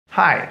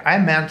Hi,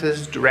 I'm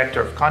Mantis,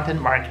 Director of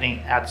Content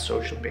Marketing at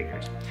Social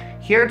Bakers.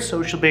 Here at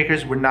Social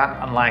Bakers, we're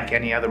not unlike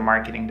any other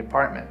marketing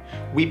department.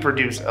 We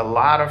produce a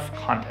lot of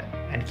content,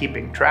 and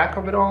keeping track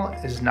of it all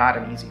is not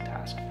an easy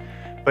task.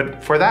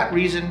 But for that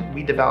reason,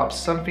 we developed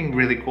something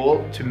really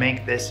cool to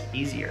make this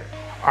easier.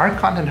 Our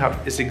Content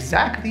Hub is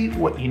exactly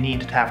what you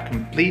need to have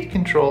complete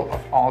control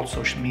of all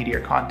social media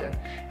content.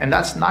 And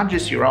that's not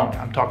just your own,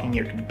 I'm talking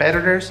your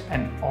competitors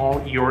and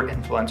all your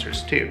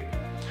influencers too.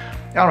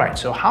 All right,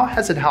 so how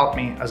has it helped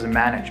me as a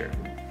manager?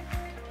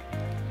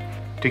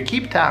 To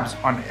keep tabs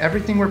on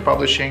everything we're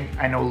publishing,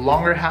 I no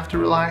longer have to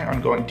rely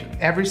on going to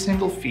every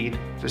single feed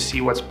to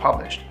see what's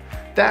published.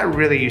 That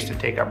really used to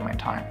take up my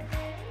time.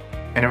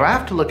 And if I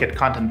have to look at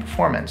content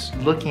performance,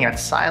 looking at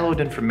siloed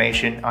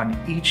information on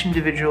each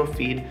individual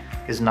feed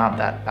is not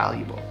that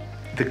valuable.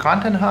 The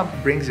Content Hub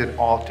brings it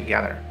all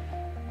together.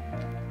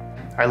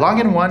 I log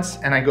in once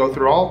and I go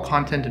through all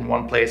content in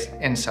one place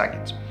in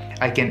seconds.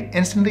 I can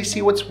instantly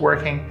see what's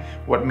working,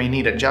 what may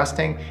need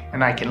adjusting,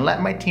 and I can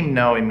let my team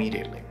know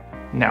immediately.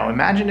 Now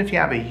imagine if you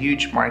have a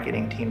huge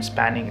marketing team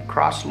spanning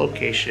across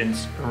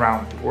locations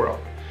around the world.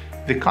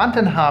 The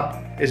Content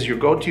Hub is your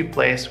go-to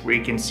place where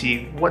you can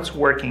see what's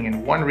working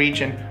in one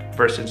region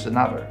versus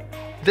another.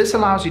 This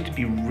allows you to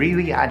be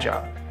really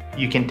agile.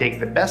 You can take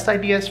the best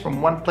ideas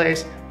from one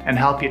place and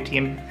help your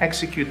team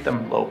execute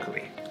them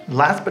locally.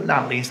 Last but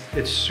not least,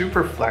 it's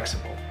super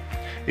flexible.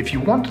 If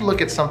you want to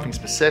look at something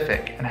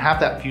specific and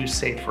have that view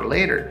saved for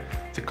later,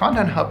 the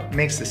Content Hub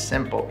makes this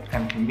simple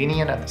and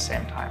convenient at the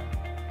same time.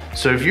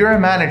 So if you're a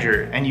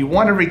manager and you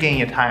want to regain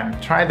your time,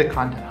 try the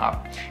Content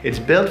Hub. It's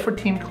built for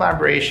team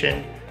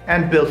collaboration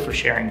and built for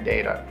sharing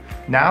data.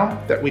 Now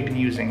that we've been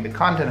using the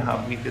Content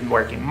Hub, we've been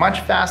working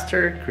much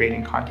faster,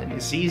 creating content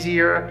is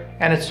easier,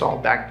 and it's all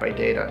backed by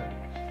data.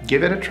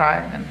 Give it a try,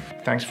 and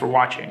thanks for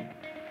watching.